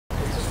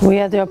We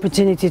had the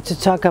opportunity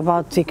to talk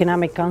about the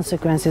economic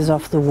consequences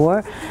of the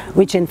war,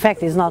 which in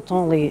fact is not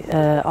only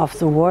of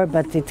the war,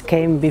 but it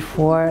came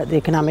before the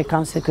economic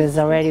consequences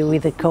already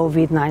with the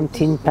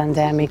COVID-19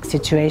 pandemic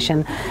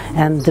situation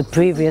and the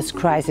previous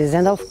crisis,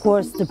 and of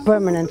course the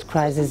permanent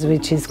crisis,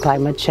 which is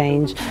climate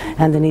change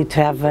and the need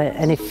to have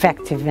an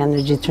effective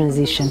energy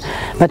transition.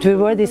 But we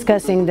were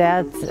discussing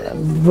that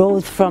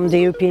both from the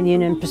European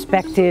Union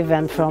perspective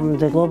and from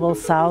the Global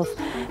South,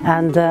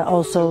 and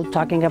also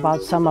talking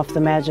about some of the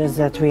measures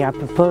that we are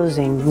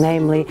proposing.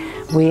 Namely,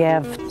 we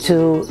have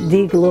to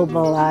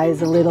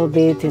deglobalize a little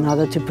bit in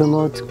order to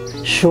promote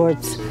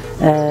short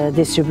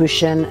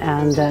distribution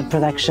and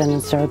production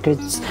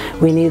circuits.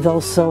 We need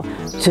also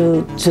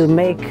to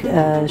make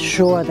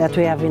sure that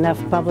we have enough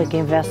public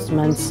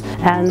investments,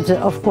 and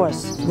of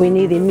course we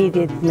need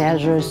immediate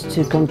measures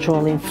to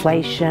control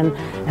inflation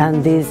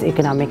and these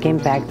economic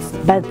impacts.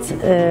 But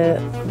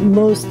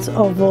most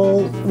of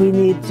all, we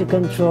need to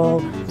control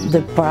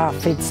the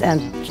profits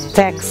and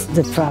tax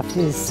the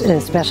profits,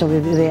 especially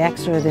the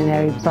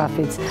extraordinary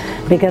profits,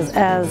 because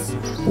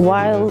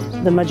while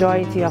the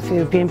majority of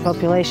European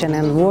population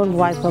and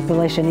worldwide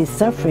population is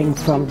suffering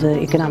from the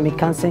economic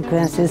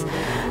consequences,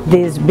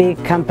 these big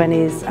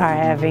companies are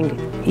having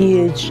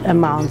huge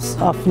amounts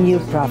of new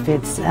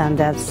profits, and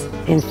that's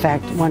in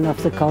fact one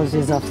of the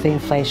causes of the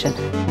inflation.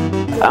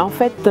 En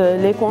fait,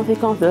 les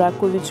conséquences de la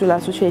Covid sur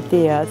la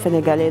société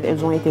sénégalaise,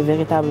 elles ont été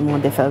véritablement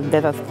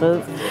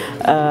désastreuses.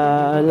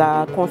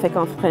 La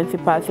conséquence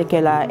principale, c'est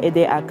qu'elle a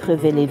aidé à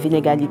creuser les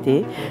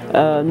inégalités.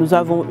 Nous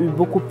avons eu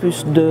beaucoup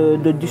plus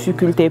de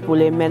difficultés pour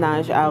les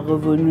ménages à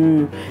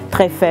revenus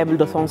très faibles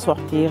de s'en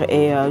sortir,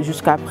 et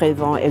jusqu'à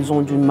présent, elles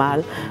ont du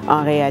mal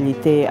en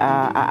réalité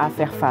à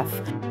faire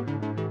face.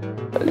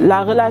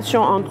 La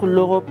relation entre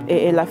l'Europe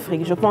et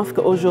l'Afrique, je pense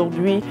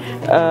qu'aujourd'hui,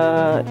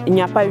 il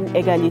n'y a pas une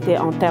égalité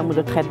en termes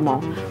de traitement,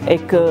 et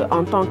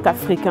qu'en tant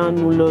qu'Africains,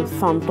 nous le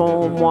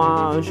sentons.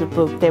 Moi, je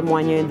peux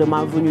témoigner de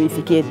ma venue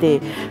ici qui était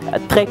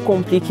très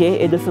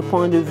compliquée, et de ce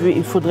point de vue,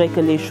 il faudrait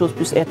que les choses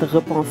puissent être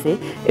repensées,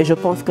 et je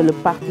pense que le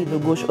parti de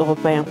gauche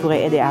européen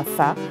pourrait aider à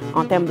ça,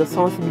 en termes de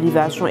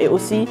sensibilisation, et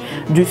aussi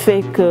du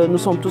fait que nous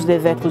sommes tous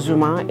des êtres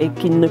humains et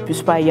qu'il ne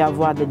puisse pas y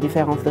avoir de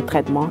différence de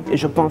traitement, et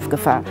je pense que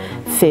ça,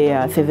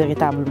 c'est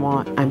véritablement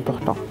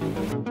important.